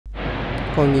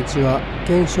こんにちは。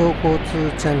検証交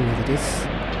通チャンネルです。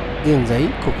現在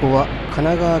ここは神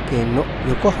奈川県の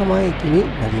横浜駅に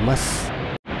なります。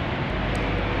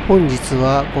本日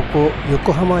はここ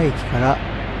横浜駅から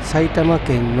埼玉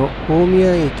県の大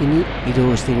宮駅に移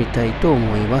動してみたいと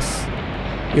思います。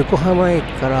横浜駅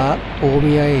から大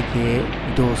宮駅へ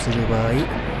移動する場合、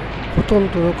ほと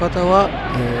んどの方は、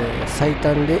最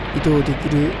短で移動でき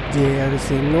る JR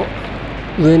線の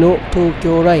上野東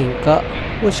京ラインか、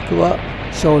もしくは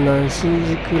湘南新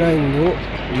宿ラインを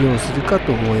利用するか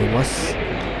と思います。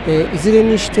いずれ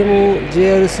にしても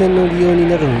JR 線の利用に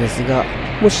なるんですが、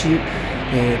もし、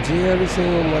JR 線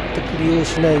を全く利用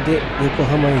しないで横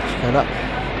浜駅から、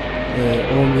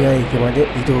大宮駅まで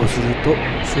移動すると、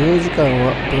所要時間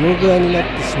はどのぐらいになっ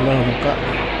てしまうのか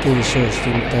検証して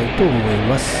みたいと思い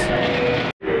ます。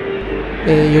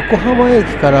横浜駅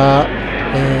から、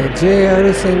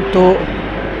JR 線と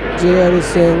JR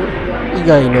線以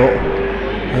外の、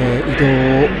移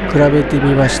動を比べて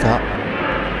みました。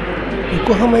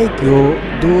横浜駅を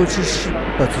同時出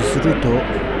発すると、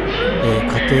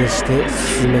仮定して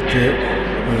進めていっ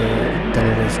た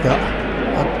のですが、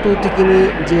圧倒的に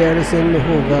JR 線の方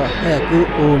が早く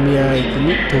大宮駅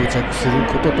に到着する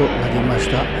こととなりまし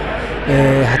た。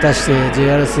果たして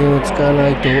JR 線を使わな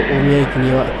いと大宮駅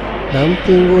には何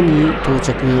分後に到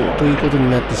着ということ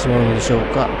になってしまうのでしょう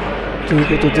か。という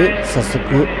ことで早速、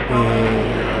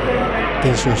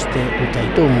検証してみたい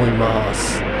と思いま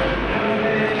す。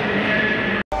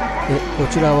こ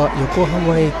ちらは横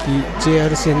浜駅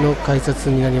JR 線の改札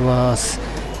になります。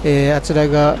あちら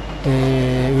が、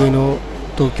上野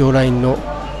東京ラインの、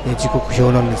時刻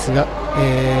表なんですが、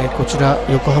こちら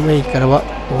横浜駅からは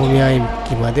大宮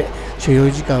駅まで所要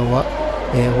時間は、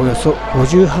およそ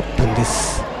58分で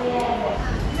す。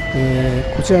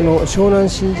こちらの湘南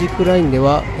新宿ラインで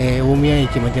は、大宮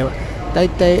駅まではだい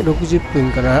たい60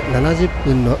分から70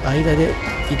分の間で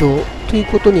移動という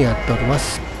ことになっておりま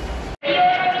す。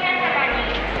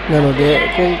なので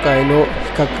今回の比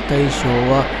較対象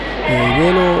は、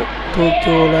上野東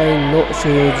京ラインの所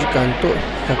要時間と比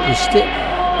較して、い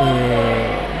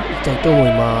きたいと思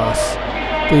います。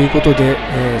ということで、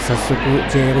早速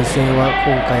JR 線は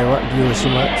今回は利用し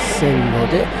ませんの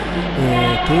で、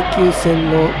京急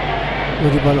線の乗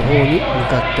り場の方に向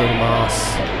かっておりま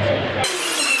す。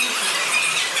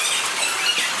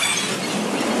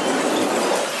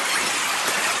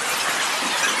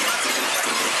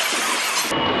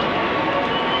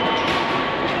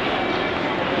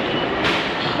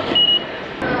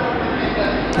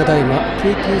ただいま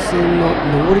京急線の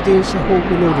上り電車ホー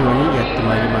ム乗り場にやって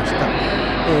まいりました。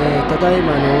ただい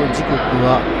まの時刻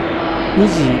は2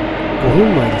時5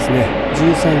分前ですね。13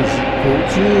時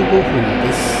55分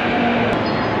です。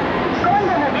今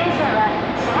度の電車は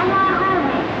品川ホー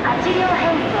ム8両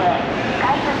編成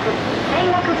快速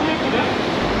泉岳寺行きで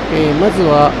す。まず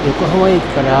は横浜駅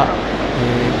から、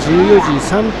14時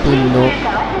3分の、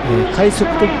快速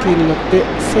特急に乗って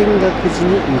泉岳寺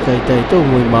に向かいたいと思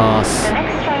います。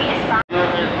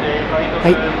は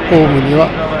い、ホームには、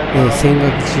泉岳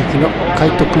寺行きの快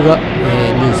特が、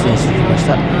入線してきまし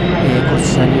た。こ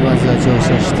ちらにまずは乗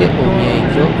車して大宮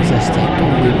駅を目指したいと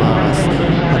思います。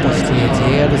果たして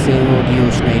JR 線を利用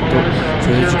しないと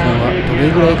所要時間はどれ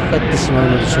ぐらいかかってしまう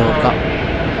のでしょうか。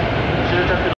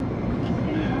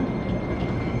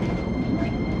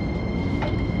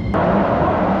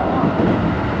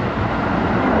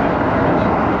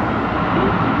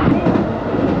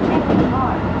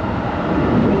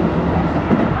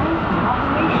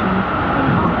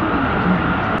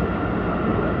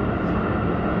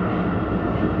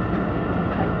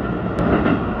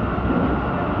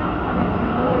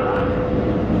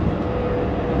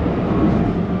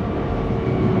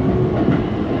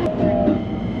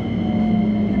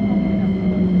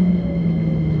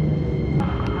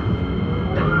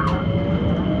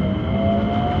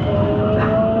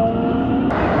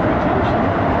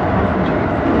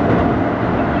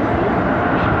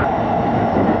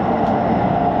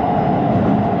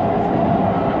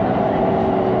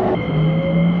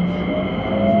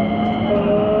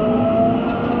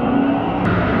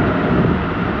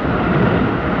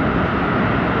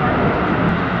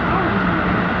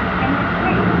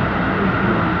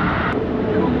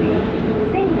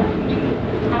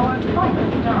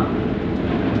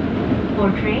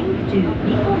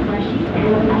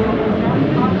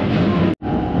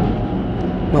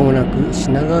まもなく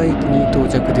品川駅に到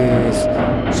着です。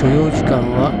所要時間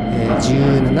は、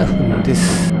17分で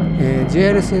す。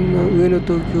JR 線の上野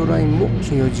東京ラインも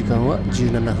所要時間は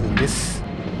17分です。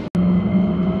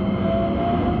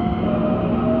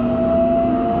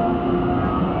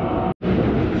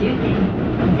終点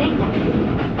仙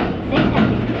台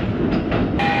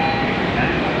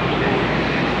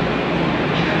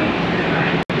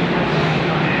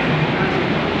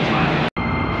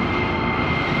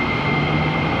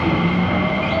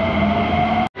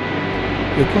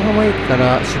横浜駅か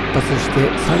ら出発して30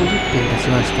分経ち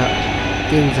ました。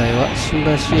現在は新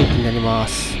橋駅になりま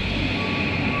す。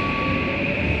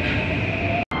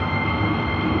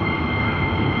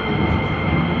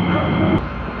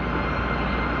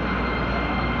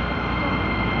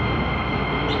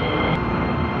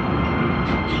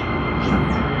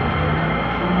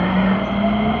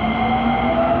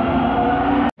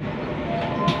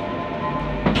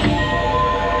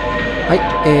はい、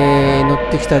乗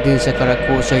ってきた電車から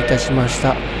降車いたしまし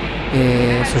た。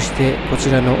そしてこ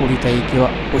ちらの降りた駅は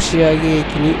押上駅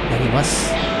になりま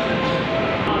す。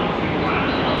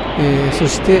そ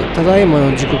してただいま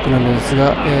の時刻なのです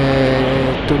が、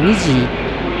2時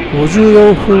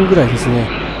54分ぐらいですね。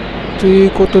とい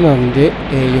うことなんで、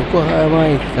横浜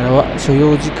駅からは所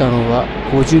要時間は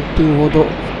50分ほど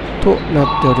とな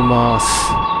っておりま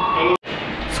す。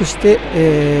そして、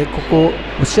ここ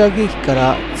押上駅か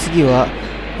ら次は、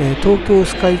東京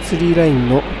スカイツリーライン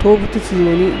の東武鉄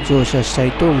道に乗車した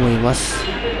いと思います。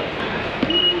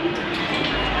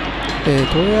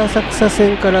東映浅草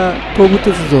線から東武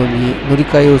鉄道に乗り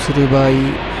換えをする場合、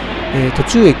途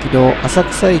中駅の浅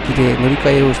草駅で乗り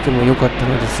換えをしてもよかった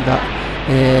のですが、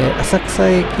浅草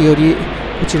駅より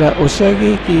こちら押上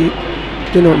駅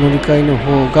での乗り換えの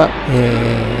方が、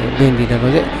便利な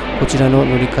ので、こちらの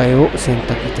乗り換えを選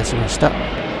択いたしました。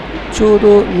ちょう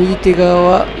ど右手側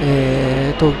は、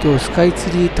東京スカイツ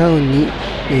リータウンに、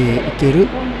行ける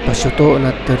場所と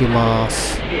なっておりま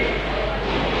す。こ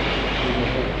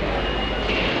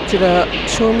ちら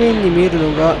正面に見える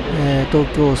のが、東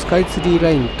京スカイツリー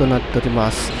ラインとなっておりま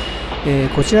す。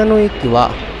こちらの駅は、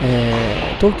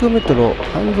東京メトロ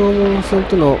半蔵門線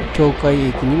との境界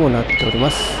駅にもなっており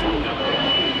ます。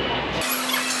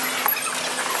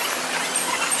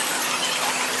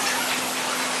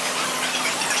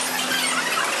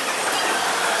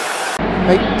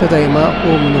はい、ただいまホ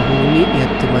ームの方にや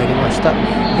ってまいりました。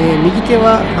右手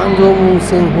は半蔵門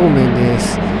線方面で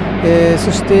す。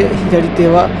そして左手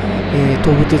は、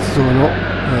東武鉄道の、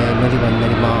乗り場にな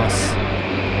ります。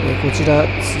こちら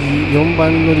次4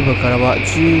番乗り場からは15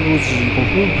時5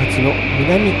分発の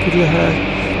南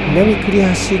栗橋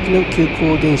行きの急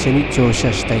行電車に乗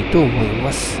車したいと思い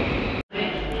ます。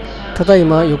ただい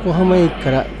ま横浜駅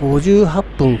から58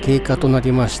分経過とな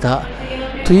りました。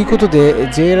ということで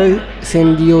JR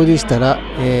線利用でしたら、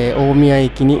大宮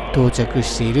駅に到着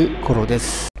している頃で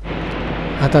す。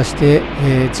果たして、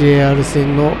JR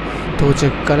線の到着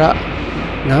から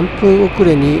何分遅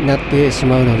れになってし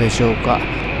まうのでしょうか。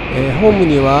ホーム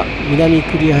には南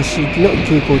栗橋行きの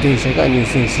急行電車が入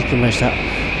線してきました。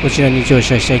こちらに乗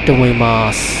車したいと思い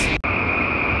ます。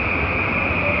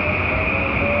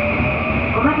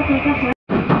お待たせいたしました。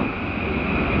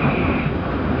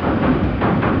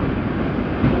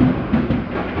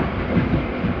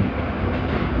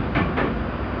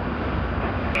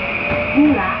次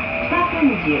は北千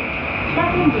住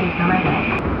に停まりま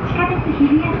す。地下鉄日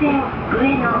比谷線上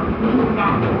野、銀座、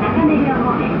中目黒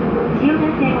方面、千代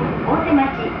田線大手町、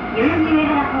代々木上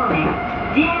原方面、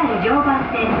JR 常磐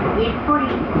線日暮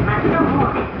里、松戸方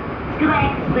面、つくば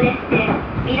エクスプレス線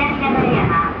南流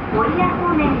山、守谷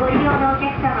方面ご利用のお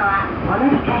客様はお乗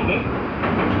り換えです。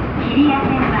日比谷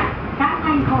線は3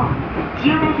階ホーム、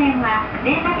千代田線は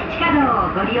連絡地下道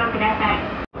をご利用くださ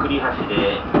い。栗橋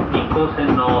で日光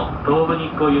線の東武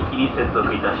日光行きに接続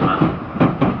いたします。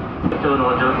今日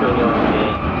の状況に応じて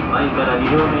前から2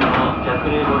両目の着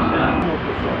冷号車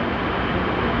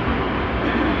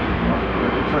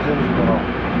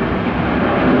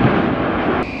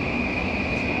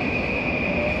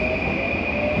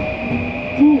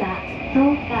次は10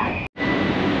日。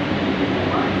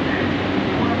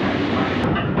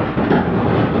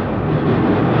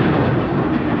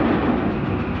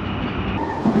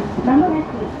まもなく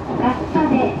春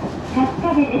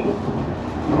日部です。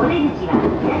お出口は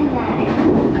左側です。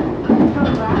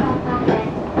東武アーバンパークライ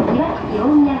ン、岩槻大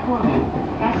宮方面、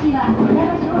柏船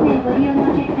橋方面ご利用のお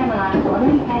客様はお乗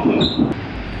り換えです。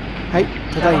はい、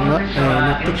ただいま、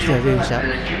乗ってきた電車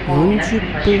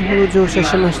40分ほど乗車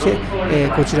しまして、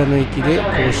こちらの駅で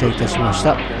降車いたしまし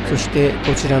た。そして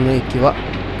こちらの駅は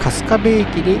春日部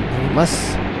駅になりま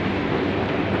す。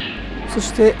そ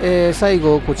して、最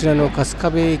後こちらの春日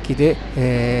部駅で、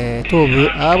東武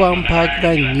アーバンパーク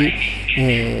ラインに、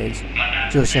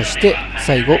乗車して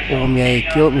最後大宮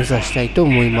駅を目指したいと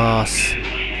思います。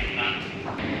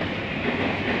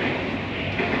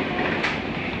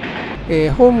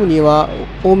ホームには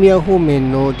大宮方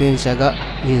面の電車が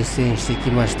入線してき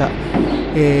ました。こ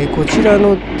ちら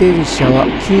の電車は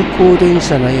急行電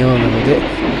車のようなので、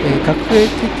各駅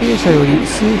停車より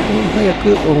数分早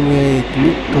く大宮駅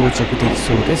に到着でき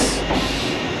そうです。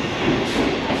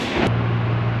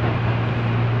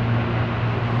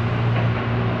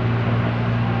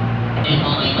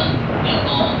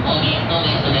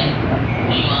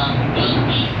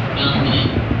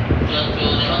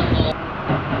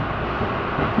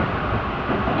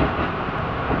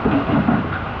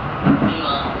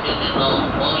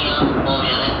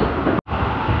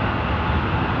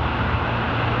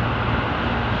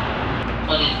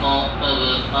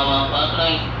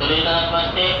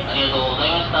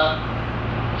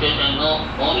大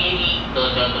宮に到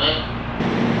着です。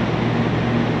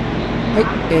はい、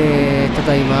た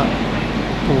だいま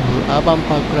東武アーバン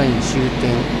パークライン終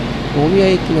点大宮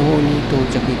駅の方に到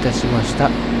着いたしまし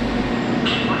た。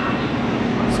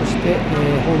そして、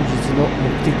本日の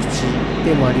目的地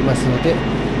でもありますので、所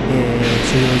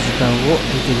要時間を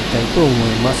見てみたいと思い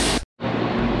ます。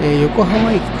横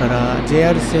浜駅から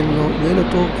JR 線の上野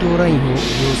東京ラインを利用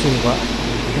すれば、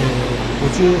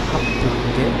58分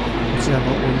でこちら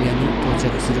の大宮に到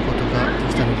着することがで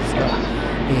きたのですが、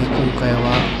今回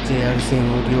は JR 線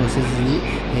を利用せずに、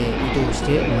移動し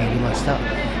てまいりました。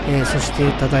そして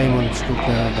ただいまの時刻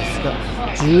なんですが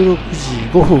16時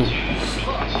5分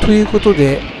ということ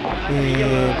で、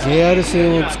JR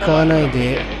線を使わない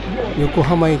で横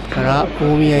浜駅から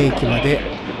大宮駅まで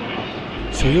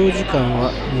所要時間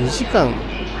は2時間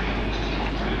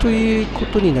というこ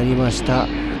とになりました。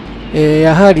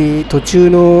やはり途中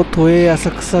の都営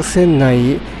浅草線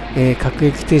内、各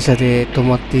駅停車で止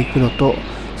まっていくのと、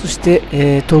そして、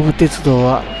東武鉄道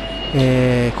は、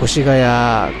越谷、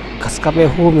春日部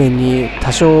方面に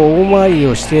多少大回り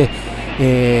をして、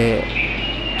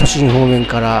都心方面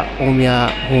から大宮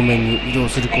方面に移動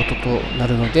することとな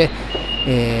るので、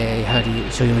やはり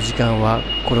所要時間は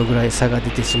これぐらい差が出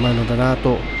てしまうのだな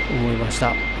と思いまし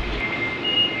た。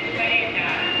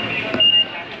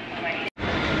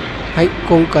はい、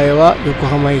今回は横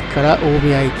浜駅から大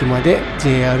宮駅まで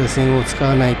JR 線を使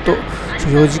わないと所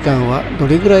要時間はど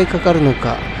れぐらいかかるの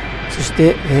か、そし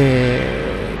て、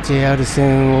JR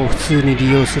線を普通に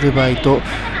利用する場合と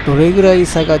どれぐらい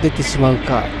差が出てしまう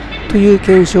かという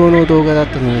検証の動画だっ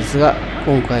たのですが、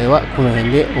今回はこの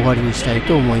辺で終わりにしたい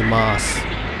と思います。